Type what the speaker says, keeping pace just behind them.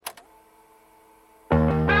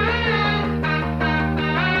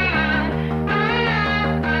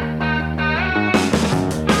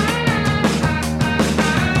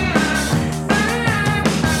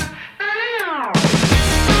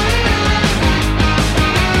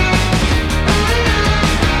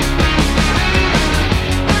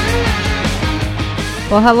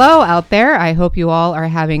Well, hello out there. I hope you all are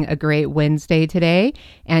having a great Wednesday today.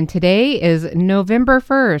 And today is November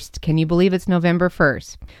 1st. Can you believe it's November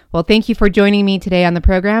 1st? Well, thank you for joining me today on the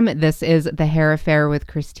program. This is The Hair Affair with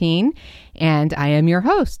Christine, and I am your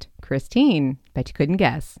host, Christine. Bet you couldn't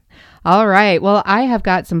guess. All right. Well, I have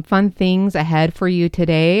got some fun things ahead for you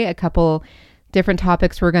today. A couple different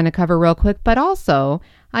topics we're going to cover real quick, but also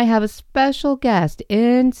I have a special guest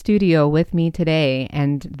in studio with me today,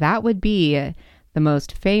 and that would be the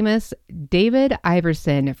most famous David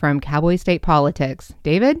Iverson from Cowboy State Politics.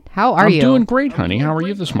 David, how are you? I'm doing great, honey. How are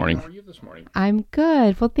you this morning? I'm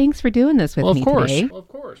good. Well, thanks for doing this with me today. Of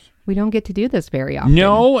course. We don't get to do this very often.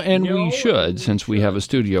 No, and we should, since we have a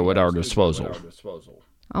studio at our disposal.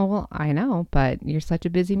 Oh, well, I know, but you're such a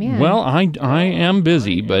busy man. Well, I am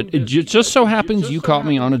busy, but it just so happens you caught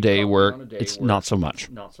me on a day where it's not so much.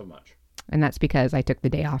 And that's because I took the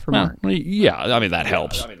day off from work. Yeah, I mean, that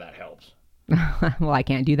helps. Well, I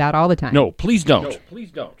can't do that all the time. No, please don't.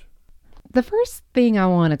 The first thing I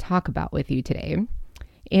want to talk about with you today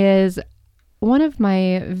is one of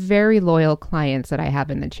my very loyal clients that I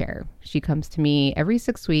have in the chair. She comes to me every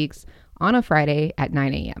 6 weeks on a Friday at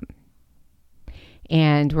 9 a.m.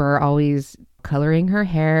 And we're always coloring her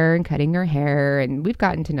hair and cutting her hair, and we've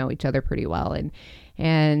gotten to know each other pretty well.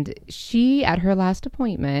 And she, at her last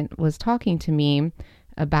appointment, was talking to me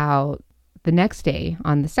about the next day,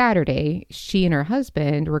 on the Saturday, she and her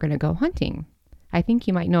husband were going to go hunting. I think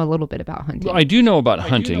you might know a little bit about hunting. Well, I do know about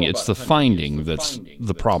hunting. It's the finding that's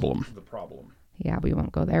the problem. Yeah, we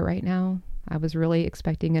won't go there right now. I was really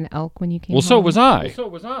expecting an elk when you came home. Well, so was I.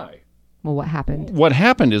 Well, what happened? What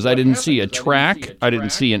happened is I didn't see a track. I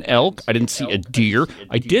didn't see an elk. I didn't see a deer.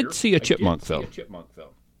 I did see a chipmunk, though.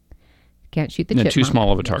 Can't shoot the chipmunk. Too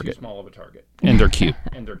small of a target. And they're cute.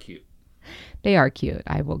 They are cute.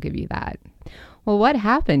 I will give you that. Well, what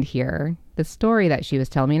happened here, the story that she was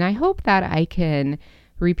telling me, and I hope that I can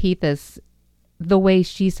repeat this the way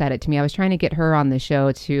she said it to me. I was trying to get her on the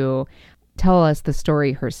show to tell us the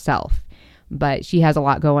story herself, but she has a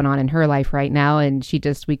lot going on in her life right now, and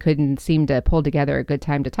we couldn't seem to pull together a good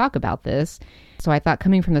time to talk about this. So I thought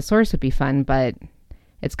coming from the source would be fun, but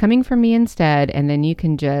it's coming from me instead, and then you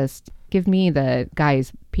can just give me the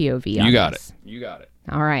guy's POV on this. You got it.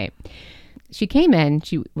 All right. She came in,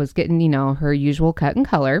 she was getting, her usual cut and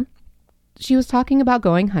color. She was talking about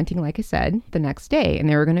going hunting, like I said, the next day, and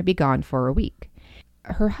they were going to be gone for a week.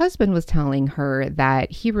 Her husband was telling her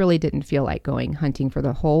that he really didn't feel like going hunting for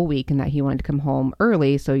the whole week and that he wanted to come home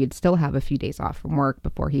early so he'd still have a few days off from work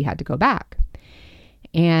before he had to go back.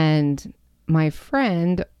 And my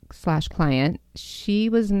friend / client, she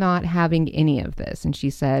was not having any of this. And she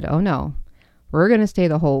said, oh no, we're going to stay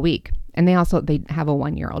the whole week. And they have a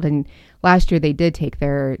 1-year-old. And last year they did take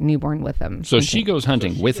their newborn with them. So she goes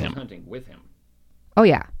hunting with him. Oh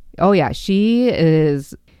yeah.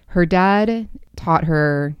 Her dad taught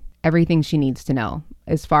her everything she needs to know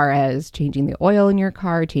as far as changing the oil in your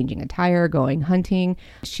car, changing a tire, going hunting.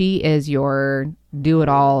 She is your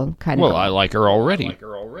do-it-all kind of. Well, I like her already.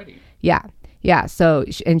 Yeah. So,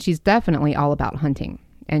 and she's definitely all about hunting.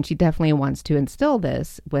 And she definitely wants to instill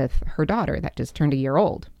this with her daughter that just turned a year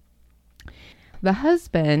old. The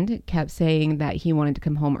husband kept saying that he wanted to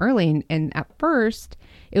come home early. And at first,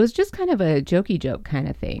 it was just kind of a jokey joke kind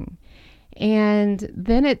of thing. And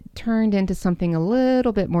then it turned into something a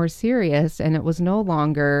little bit more serious, and it was no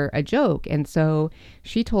longer a joke. And so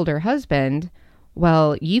she told her husband,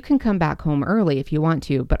 well, you can come back home early if you want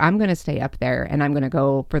to, but I'm going to stay up there and I'm going to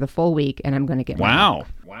go for the full week and I'm going to get Wow.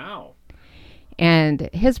 And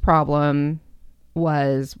his problem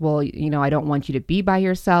was, well, I don't want you to be by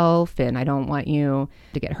yourself and I don't want you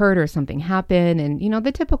to get hurt or something happen. And,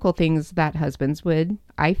 the typical things that husbands would,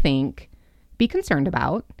 I think, be concerned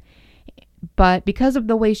about. But because of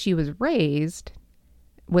the way she was raised,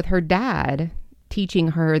 with her dad teaching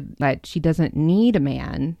her that she doesn't need a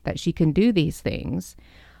man, that she can do these things,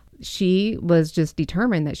 she was just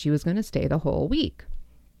determined that she was going to stay the whole week.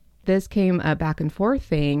 This came a back and forth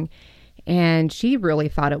thing, and she really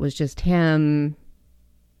thought it was just him.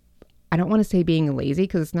 I don't want to say being lazy,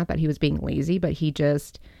 because it's not that he was being lazy, but he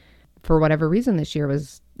just, for whatever reason this year,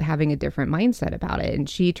 was having a different mindset about it. And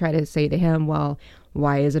she tried to say to him, well,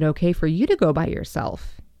 why is it okay for you to go by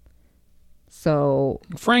yourself? So,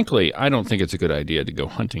 frankly, I don't think it's a good idea to go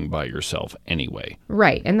hunting by yourself anyway.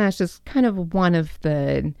 Right. And that's just kind of one of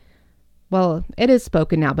the, well, it is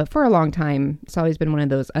spoken now, but for a long time, it's always been one of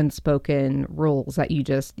those unspoken rules that you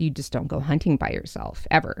just don't go hunting by yourself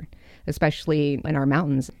ever, especially in our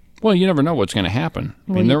mountains. Well, you never know what's going to happen.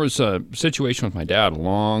 I mean, there was a situation with my dad a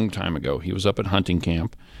long time ago. He was up at hunting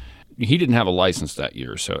camp, he didn't have a license that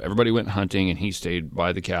year, so everybody went hunting, and he stayed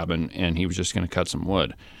by the cabin, and he was just going to cut some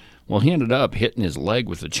wood. Well, he ended up hitting his leg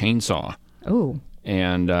with a chainsaw. Oh.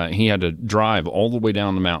 And he had to drive all the way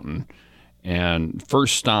down the mountain. And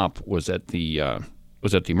first stop was at the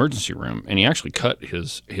emergency room, and he actually cut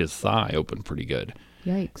his thigh open pretty good.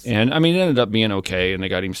 Yikes. And, I mean, it ended up being okay, and they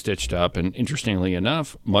got him stitched up. And interestingly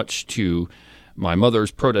enough, much to my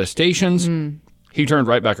mother's protestations, he turned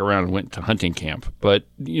right back around and went to hunting camp. But,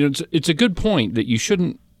 you know, it's a good point that you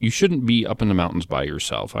shouldn't be up in the mountains by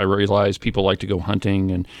yourself. I realize people like to go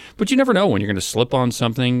hunting, but you never know when you're going to slip on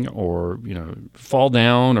something or, you know, fall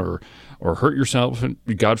down or hurt yourself.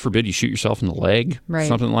 God forbid you shoot yourself in the leg, right.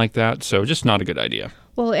 Something like that. So just not a good idea.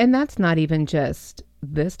 Well, and that's not even just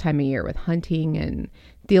this time of year with hunting and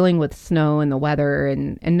dealing with snow and the weather.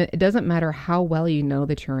 And it doesn't matter how well you know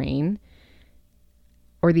the terrain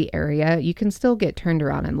or the area, you can still get turned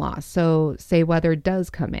around and lost. So say weather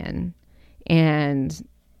does come in and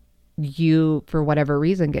you, for whatever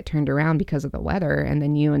reason, get turned around because of the weather, and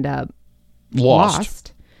then you end up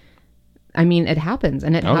lost. I mean, it happens,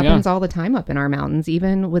 and it happens all the time up in our mountains,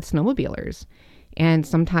 even with snowmobilers. And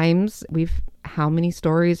sometimes how many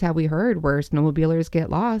stories have we heard where snowmobilers get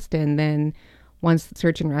lost, and then once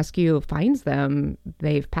search and rescue finds them,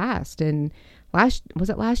 they've passed. And was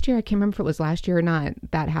it last year? I can't remember if it was last year or not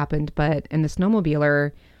that happened, but in the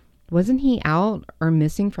snowmobiler, wasn't he out or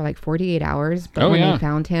missing for like 48 hours? But when they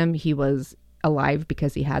found him, he was alive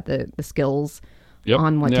because he had the skills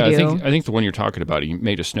on what to do. I think the one you're talking about, he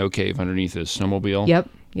made a snow cave underneath his snowmobile. Yep,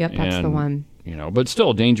 that's the one. You know, but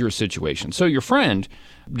still a dangerous situation. So your friend,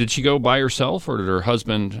 did she go by herself or did her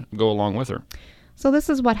husband go along with her? So this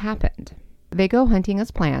is what happened. They go hunting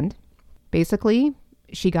as planned. Basically,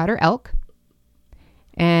 she got her elk,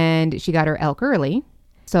 and she got her elk early.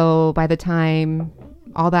 So by the time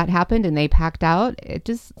all that happened and they packed out, it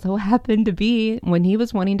just so happened to be when he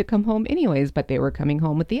was wanting to come home anyways, but they were coming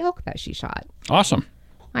home with the elk that she shot. Awesome.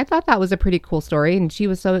 I thought that was a pretty cool story, and she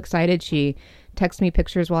was so excited. She texted me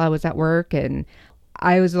pictures while I was at work, and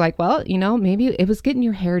I was like, well, you know, maybe it was getting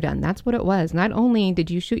your hair done. That's what it was. Not only did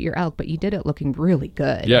you shoot your elk, but you did it looking really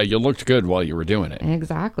good. Yeah, you looked good while you were doing it.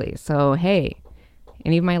 Exactly. So, hey,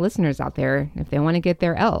 any of my listeners out there, if they want to get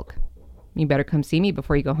their elk, you better come see me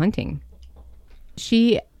before you go hunting.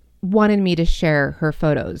 She wanted me to share her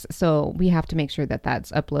photos, so we have to make sure that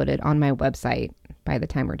that's uploaded on my website by the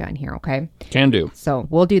time we're done here, okay? Can do. So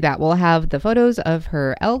we'll do that. We'll have the photos of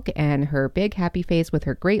her elk and her big happy face with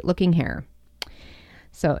her great looking hair.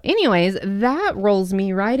 So anyways, that rolls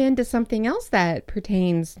me right into something else that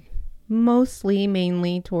pertains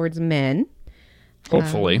mainly towards men.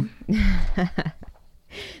 Hopefully.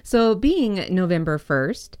 So being November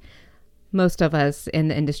 1st, most of us in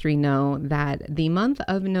the industry know that the month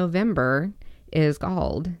of November is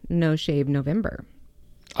called No Shave November.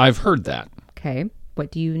 I've heard that. Okay.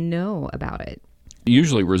 What do you know about it? It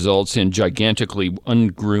usually results in gigantically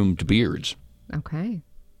ungroomed beards. Okay.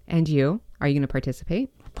 And you? Are you going to participate?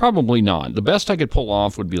 Probably not. The best I could pull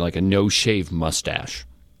off would be like a no-shave mustache.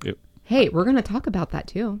 Hey, we're going to talk about that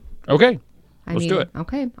too. Okay. Let's do it.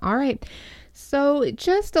 Okay. All right. So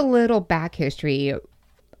just a little back history.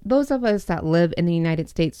 Those of us that live in the United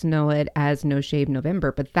States know it as No Shave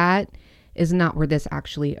November, but that is not where this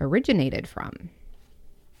actually originated from.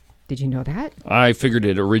 Did you know that? I figured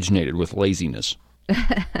it originated with laziness.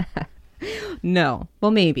 No.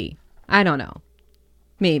 Well, maybe. I don't know.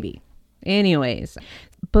 Maybe. Anyways,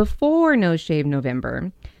 before No Shave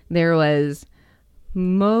November, there was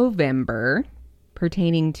Movember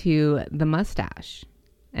pertaining to the mustache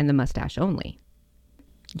and the mustache only.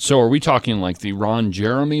 So are we talking like the Ron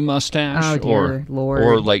Jeremy mustache? Oh, dear Lord.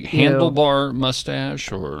 Or like handlebar mustache?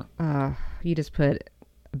 Or you just put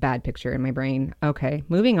a bad picture in my brain. Okay,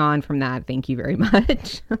 moving on from that. Thank you very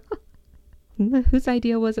much. Whose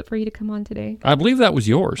idea was it for you to come on today? I believe that was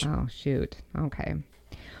yours. Oh, shoot. Okay.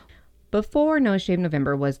 Before No Shave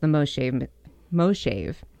November was the Mo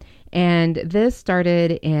Shave. And this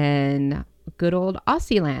started in good old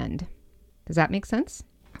Aussie land. Does that make sense?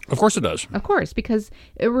 Of course it does. Of course, because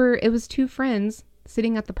it was two friends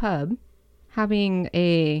sitting at the pub having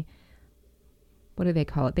a, what do they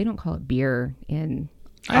call it? They don't call it beer in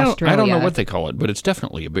Australia. I don't know what they call it, but it's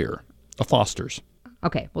definitely a beer. A Foster's.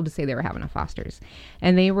 Okay, we'll just say they were having a Foster's.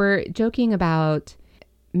 And they were joking about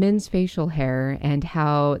men's facial hair and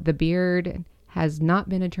how the beard has not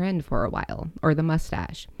been a trend for a while, or the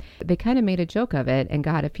mustache. They kind of made a joke of it and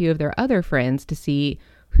got a few of their other friends to see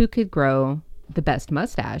who could grow the best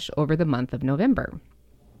mustache over the month of November.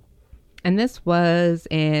 And this was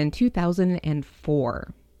in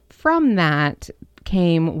 2004. From that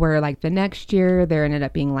came where like the next year there ended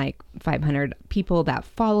up being like 500 people that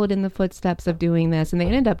followed in the footsteps of doing this, and they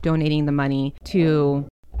ended up donating the money to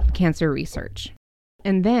cancer research.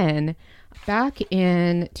 And then back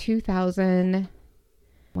in 2000,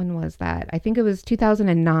 when was that? I think it was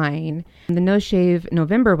 2009, the No Shave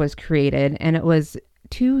November was created, and it was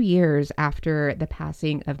 2 years after the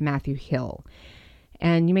passing of Matthew Hill.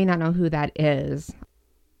 And you may not know who that is.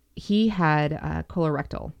 He had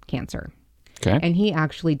colorectal cancer. Okay. And he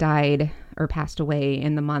actually died or passed away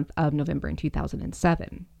in the month of November in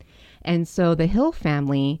 2007. And so the Hill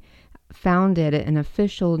family founded an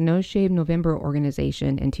official No Shave November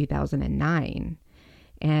organization in 2009.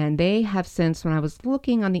 And they have since, when I was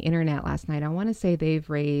looking on the internet last night, I want to say they've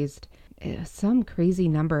raised some crazy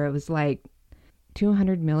number. It was like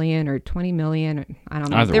 200 million or 20 million. Or, I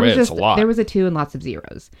don't know. Either way, it's a lot. There was a 2 and lots of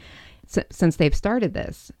zeros since they've started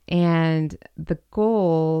this. And the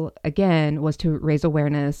goal, again, was to raise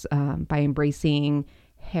awareness by embracing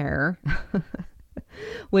hair,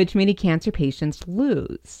 which many cancer patients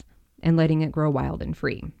lose, and letting it grow wild and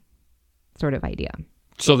free sort of idea.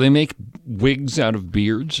 So they make wigs out of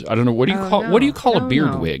beards? I don't know. What do you call a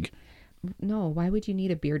beard wig? No, why would you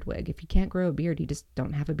need a beard wig? If you can't grow a beard, you just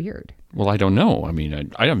don't have a beard. Well, I don't know. I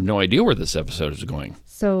mean, I have no idea where this episode is going.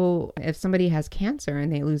 So if somebody has cancer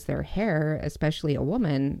and they lose their hair, especially a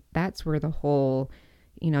woman, that's where the whole,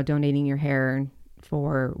 donating your hair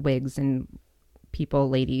for wigs and people,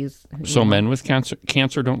 ladies. So men with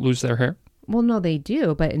cancer don't lose their hair? Well, no, they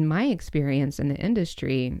do. But in my experience in the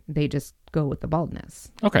industry, they just go with the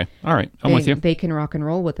baldness. Okay. All right. I'm with you. They can rock and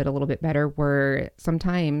roll with it a little bit better, where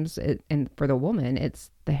sometimes, and for the woman, it's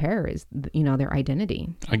the hair is, their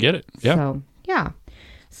identity. I get it. Yeah. So, yeah.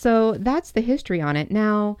 So that's the history on it.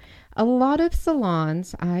 Now, a lot of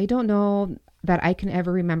salons, I don't know that I can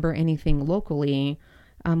ever remember anything locally,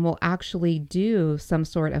 will actually do some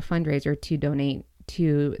sort of fundraiser to donate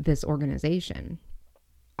to this organization.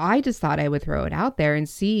 I just thought I would throw it out there and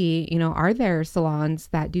see, are there salons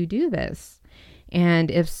that do this? And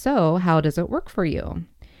if so, how does it work for you?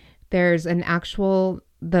 There's you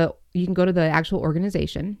can go to the actual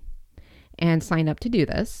organization and sign up to do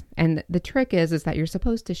this. And the trick is that you're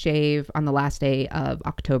supposed to shave on the last day of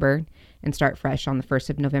October and start fresh on the 1st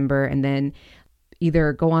of November. And then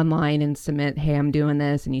either go online and submit, hey, I'm doing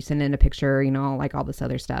this. And you send in a picture, like all this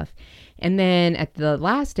other stuff. And then at the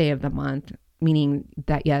last day of the month, meaning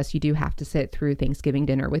that, yes, you do have to sit through Thanksgiving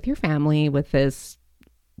dinner with your family with this,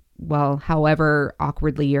 well, however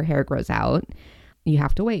awkwardly your hair grows out, you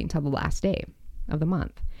have to wait until the last day of the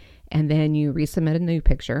month. And then you resubmit a new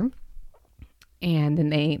picture, and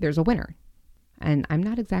then there's a winner. And I'm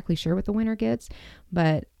not exactly sure what the winner gets,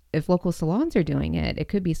 but if local salons are doing it, it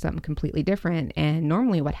could be something completely different. And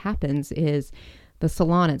normally what happens is the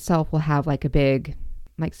salon itself will have like a big,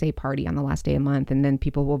 like say, party on the last day of the month, and then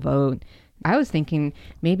people will vote. I was thinking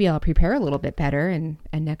maybe I'll prepare a little bit better, and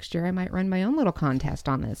next year I might run my own little contest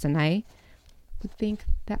on this. And I would think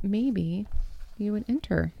that maybe you would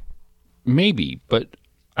enter. Maybe, but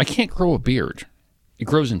I can't grow a beard. It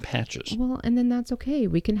grows in patches. Well, and then that's okay.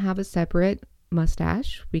 We can have a separate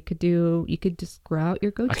mustache. You could just grow out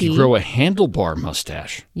your goatee. I could grow a handlebar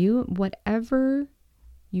mustache. Whatever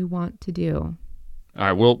you want to do. All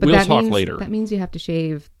right, we'll talk later. That means you have to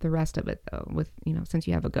shave the rest of it, though, since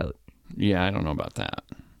you have a goat. Yeah, I don't know about that.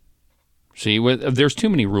 See, there's too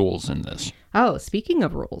many rules in this. Oh, speaking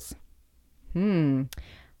of rules.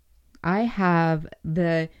 I have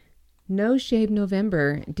the No Shave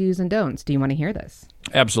November do's and don'ts. Do you want to hear this?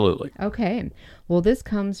 Absolutely. Okay. Well, this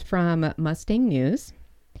comes from Mustang News,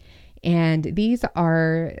 and these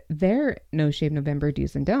are their No Shave November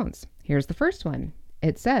do's and don'ts. Here's the first one.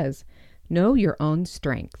 It says, know your own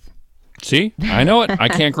strength. See, I know it. I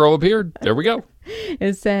can't grow a beard. There we go.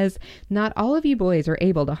 It says, not all of you boys are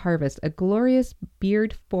able to harvest a glorious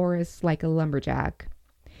beard forest like a lumberjack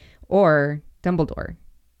or Dumbledore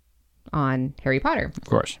on Harry Potter. Of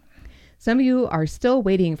course. Some of you are still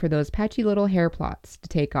waiting for those patchy little hair plots to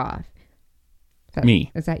take off.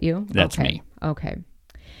 Me. Is that you? That's me. Okay.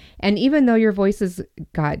 And even though your voices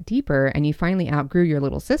got deeper and you finally outgrew your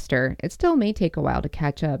little sister, it still may take a while to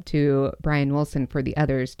catch up to Brian Wilson for the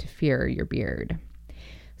others to fear your beard.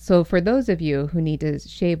 So for those of you who need to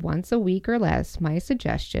shave once a week or less, my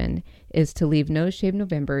suggestion is to leave No Shave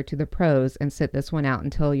November to the pros and sit this one out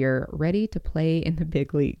until you're ready to play in the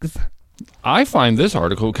big leagues. I find this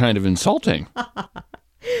article kind of insulting.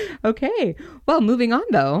 Okay. Well, moving on,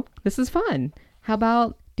 though. This is fun. How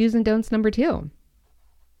about do's and don'ts number 2?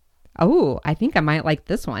 Oh, I think I might like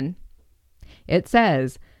this one. It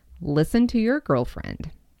says, listen to your girlfriend.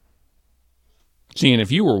 See, and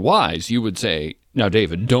if you were wise, you would say, Now,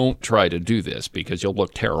 David, don't try to do this because you'll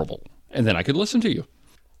look terrible. And then I could listen to you.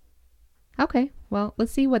 Okay, well,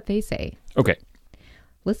 let's see what they say. Okay.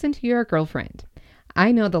 Listen to your girlfriend.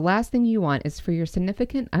 I know the last thing you want is for your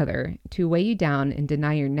significant other to weigh you down and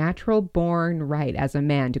deny your natural born right as a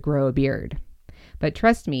man to grow a beard. But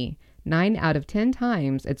trust me, 9 out of 10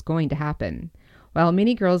 times it's going to happen. While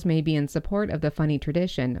many girls may be in support of the funny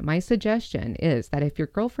tradition, my suggestion is that if your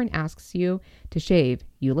girlfriend asks you to shave,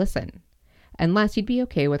 you listen. Unless you'd be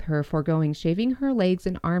okay with her foregoing shaving her legs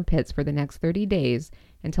and armpits for the next 30 days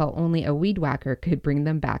until only a weed whacker could bring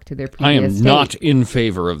them back to their previous state. I am not in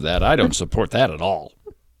favor of that. I don't support that at all.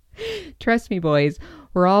 Trust me, boys,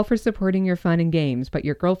 we're all for supporting your fun and games, but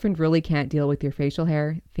your girlfriend really can't deal with your facial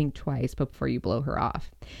hair. Think twice before you blow her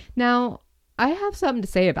off. Now, I have something to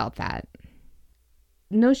say about that.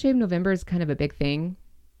 No Shave November is kind of a big thing.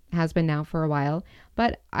 Has been now for a while,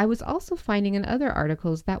 but I was also finding in other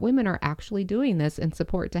articles that women are actually doing this in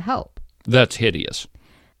support to help. That's hideous.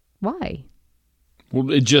 Why?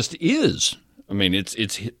 Well, it just is. I mean,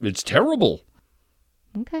 it's terrible.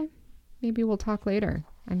 Okay. Maybe we'll talk later.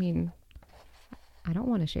 I mean, I don't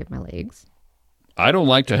want to shave my legs. I don't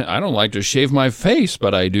like to shave my face,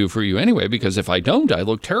 but I do for you anyway, because if I don't, I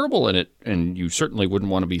look terrible in it, and you certainly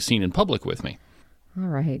wouldn't want to be seen in public with me. All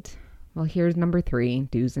right. Well, here's number 3,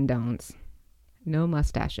 do's and don'ts. No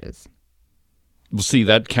mustaches. Well, see,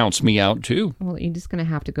 that counts me out too. Well, you're just going to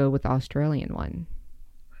have to go with the Australian one.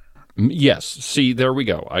 Yes. See, there we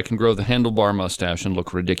go. I can grow the handlebar mustache and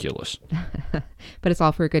look ridiculous. But it's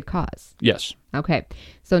all for a good cause. Yes. Okay.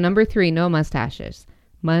 So number 3, no mustaches.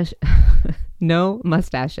 No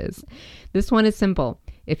mustaches. This one is simple.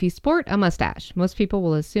 If you sport a mustache, most people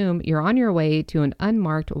will assume you're on your way to an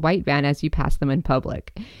unmarked white van as you pass them in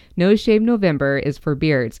public. No Shave November is for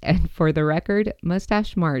beards, and for the record,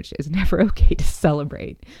 Mustache March is never okay to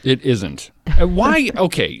celebrate. It isn't. Why?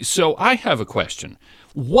 Okay, so I have a question.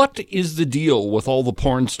 What is the deal with all the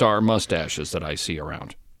porn star mustaches that I see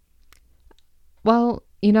around? Well,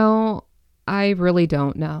 I really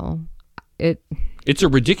don't know. It's a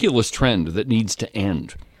ridiculous trend that needs to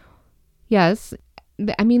end. Yes.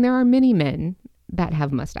 I mean, there are many men that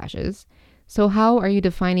have mustaches. So how are you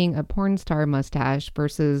defining a porn star mustache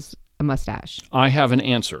versus a mustache? I have an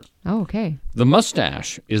answer. Oh, okay. The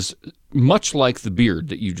mustache is much like the beard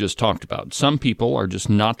that you just talked about. Some people are just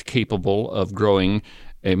not capable of growing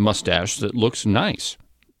a mustache that looks nice.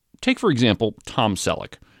 Take, for example, Tom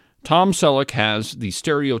Selleck. Tom Selleck has the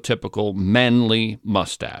stereotypical manly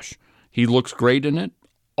mustache. He looks great in it,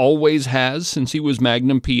 always has since he was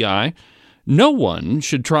Magnum P.I. No one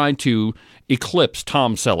should try to eclipse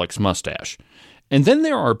Tom Selleck's mustache. And then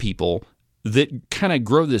there are people that kind of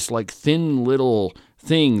grow this like thin little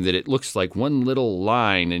thing that it looks like one little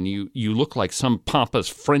line, and you look like some pompous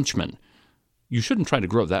Frenchman. You shouldn't try to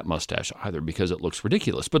grow that mustache either because it looks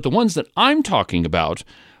ridiculous. But the ones that I'm talking about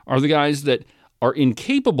are the guys that are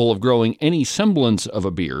incapable of growing any semblance of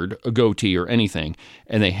a beard, a goatee, or anything,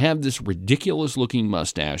 and they have this ridiculous-looking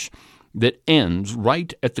mustache that ends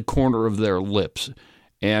right at the corner of their lips.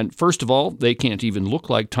 And first of all, they can't even look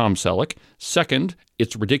like Tom Selleck. Second,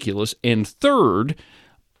 it's ridiculous. And third,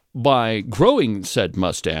 by growing said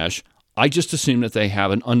mustache, I just assume that they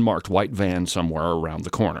have an unmarked white van somewhere around the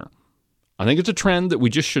corner. I think it's a trend that we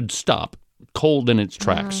just should stop cold in its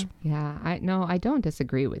tracks. I don't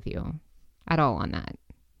disagree with you at all on that.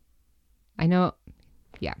 I know.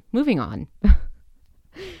 Yeah, moving on.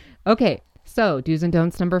 Okay, so do's and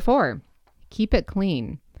don'ts number 4. Keep it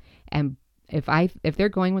clean. And if they're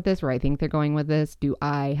going with this, or I think they're going with this, do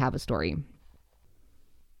I have a story?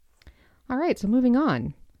 All right, so moving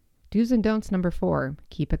on. Do's and don'ts number 4.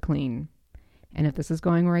 Keep it clean. And if this is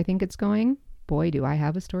going where I think it's going, boy, do I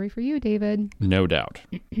have a story for you, David. No doubt.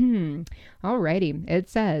 Alrighty. It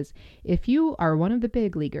says, if you are one of the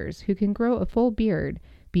big leaguers who can grow a full beard,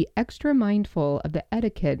 be extra mindful of the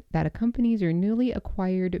etiquette that accompanies your newly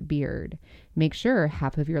acquired beard. Make sure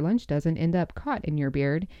half of your lunch doesn't end up caught in your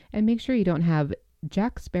beard, and make sure you don't have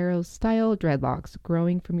Jack Sparrow-style dreadlocks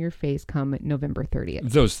growing from your face come November 30th.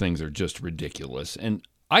 Those things are just ridiculous, and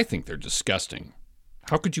I think they're disgusting.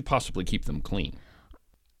 How could you possibly keep them clean?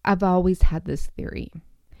 I've always had this theory,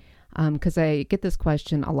 because I get this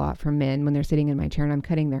question a lot from men when they're sitting in my chair and I'm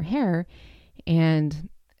cutting their hair, and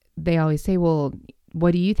they always say, well,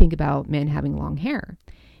 what do you think about men having long hair?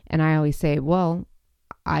 And I always say, well,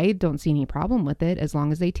 I don't see any problem with it as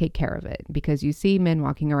long as they take care of it, because you see men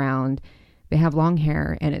walking around, they have long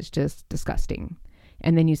hair and it's just disgusting.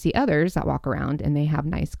 And then you see others that walk around and they have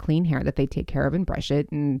nice clean hair that they take care of and brush it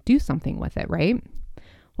and do something with it, right?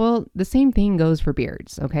 Well, the same thing goes for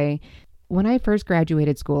beards, okay? when I first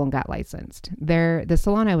graduated school and got licensed, the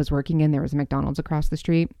salon I was working in, there was a McDonald's across the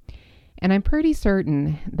street. And I'm pretty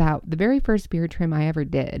certain that the very first beard trim I ever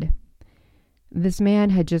did, this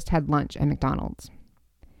man had just had lunch at McDonald's.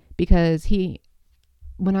 Because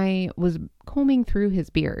when I was combing through his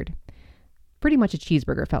beard, pretty much a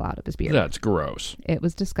cheeseburger fell out of his beard. That's gross. It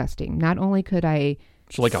was disgusting. Not only could I...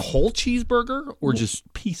 So like a whole cheeseburger or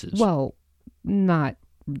just pieces? Well, not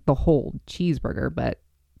the whole cheeseburger, but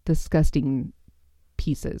disgusting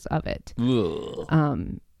pieces of it.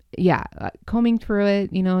 Ugh. Combing through it,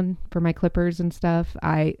 for my clippers and stuff,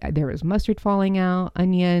 there was mustard falling out,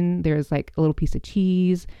 onion, there was like a little piece of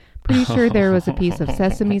cheese. Pretty sure there was a piece of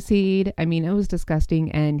sesame seed. I mean, it was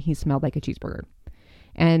disgusting, and he smelled like a cheeseburger.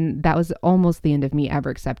 And that was almost the end of me ever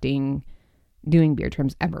accepting doing beard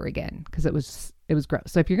trims ever again, because it was gross.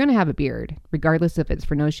 So if you're going to have a beard, regardless if it's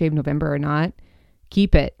for No Shave November or not,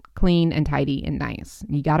 keep it clean and tidy and nice.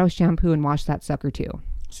 You got to shampoo and wash that sucker too.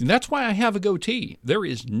 See, that's why I have a goatee. There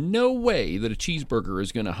is no way that a cheeseburger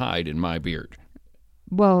is going to hide in my beard.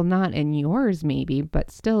 Well, not in yours maybe,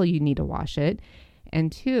 but still you need to wash it. And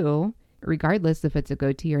two, regardless if it's a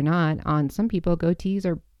goatee or not, on some people, goatees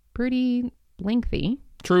are pretty lengthy.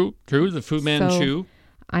 True. The Fu Manchu.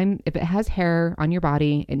 If it has hair on your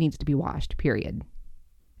body, it needs to be washed, period.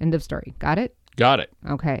 End of story. Got it? Got it.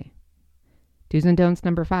 Okay. Do's and don'ts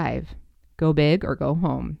number 5. Go big or go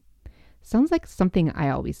home. Sounds like something I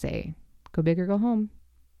always say. Go big or go home.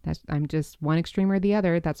 I'm just one extreme or the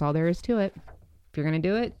other. That's all there is to it. If you're going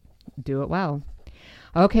to do it well.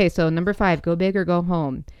 Okay, so number 5, go big or go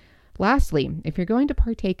home. Lastly, if you're going to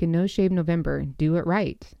partake in No Shave November, do it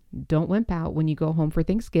right. Don't wimp out when you go home for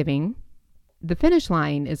Thanksgiving. The finish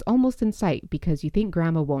line is almost in sight because you think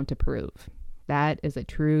grandma won't approve. That is a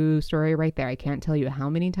true story right there. I can't tell you how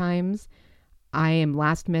many times I am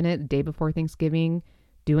last minute, day before Thanksgiving,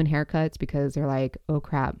 doing haircuts because they're like, oh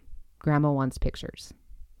crap, grandma wants pictures.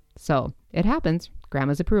 So it happens,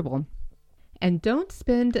 grandma's approval. And don't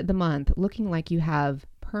spend the month looking like you have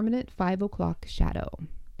permanent 5 o'clock shadow.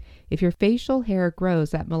 If your facial hair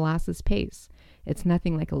grows at molasses pace, it's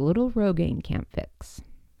nothing like a little Rogaine can't fix.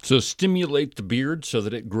 So stimulate the beard so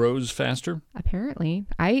that it grows faster? Apparently.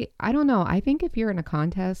 I don't know. I think if you're in a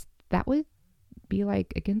contest, that would be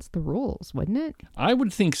like against the rules, wouldn't it? I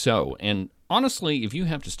would think so. And honestly, if you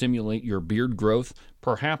have to stimulate your beard growth,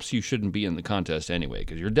 perhaps you shouldn't be in the contest anyway,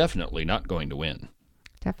 because you're definitely not going to win.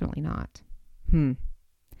 Definitely not.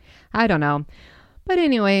 I don't know. But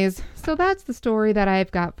anyways, so that's the story that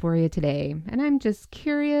I've got for you today. And I'm just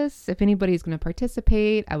curious if anybody's going to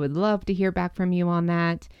participate. I would love to hear back from you on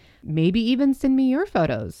that. Maybe even send me your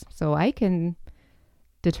photos so I can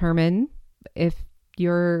determine if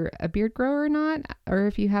you're a beard grower or not, or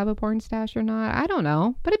if you have a porn stash or not. I don't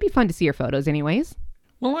know, but it'd be fun to see your photos anyways.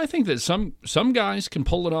 Well, I think that some guys can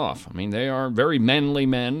pull it off. I mean, they are very manly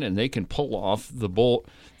men, and they can pull off the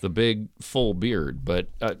big full beard. But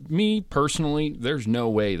me personally, there's no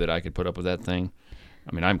way that I could put up with that thing.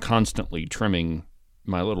 I mean, I'm constantly trimming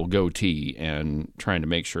my little goatee and trying to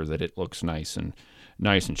make sure that it looks nice and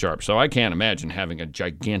sharp. So I can't imagine having a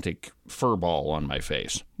gigantic fur ball on my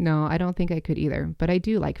face. No, I don't think I could either. But I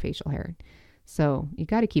do like facial hair, so you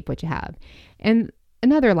got to keep what you have. And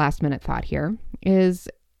another last minute thought here is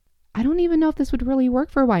I don't even know if this would really work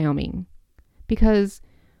for Wyoming, because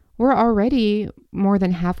we're already more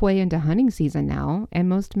than halfway into hunting season now, and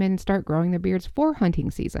most men start growing their beards for hunting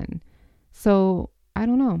season. So I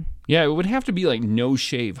don't know. Yeah, it would have to be like no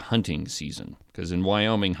shave hunting season, because in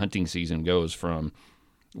Wyoming, hunting season goes from,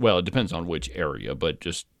 well, it depends on which area, but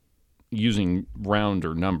just using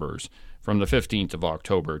rounder numbers, from the 15th of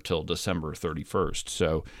October till December 31st.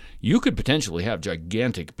 So you could potentially have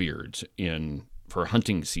gigantic beards for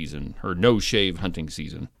hunting season, or no-shave hunting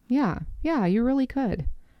season. Yeah, you really could.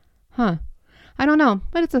 Huh. I don't know,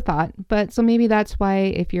 but it's a thought. But so maybe that's why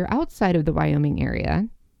if you're outside of the Wyoming area,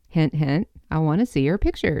 hint, hint, I want to see your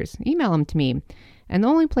pictures. Email them to me. And the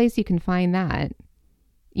only place you can find that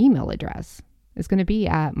email address is going to be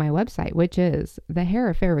at my website, which is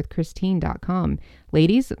thehairaffairwithchristine.com.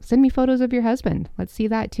 Ladies, send me photos of your husband. Let's see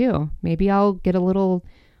that too. Maybe I'll get a little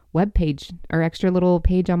web page or extra little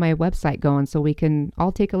page on my website going so we can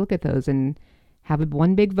all take a look at those and have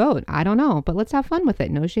one big vote. I don't know, but let's have fun with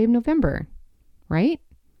it. No Shave November, right?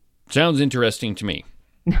 Sounds interesting to me.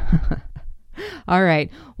 All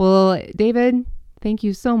right. Well, David, thank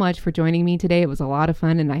you so much for joining me today. It was a lot of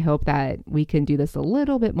fun, and I hope that we can do this a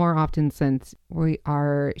little bit more often since we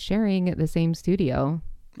are sharing the same studio.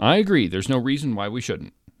 I agree. There's no reason why we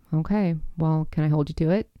shouldn't. Okay. Well, can I hold you to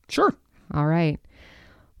it? Sure. All right.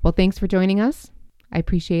 Well, thanks for joining us. I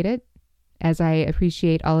appreciate it. as I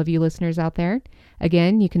appreciate all of you listeners out there.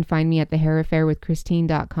 Again, you can find me at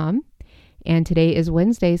thehairaffairwithchristine.com. And today is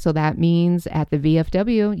Wednesday, so that means at the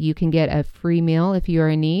VFW, you can get a free meal if you are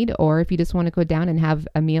in need, or if you just want to go down and have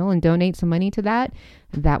a meal and donate some money to that,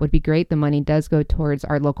 that would be great. The money does go towards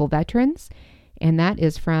our local veterans, and that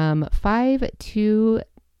is from 5 to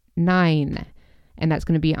 9, and that's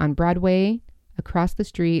going to be on Broadway, across the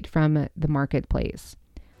street from the marketplace.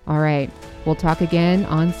 All right, we'll talk again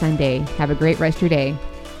on Sunday. Have a great rest of your day.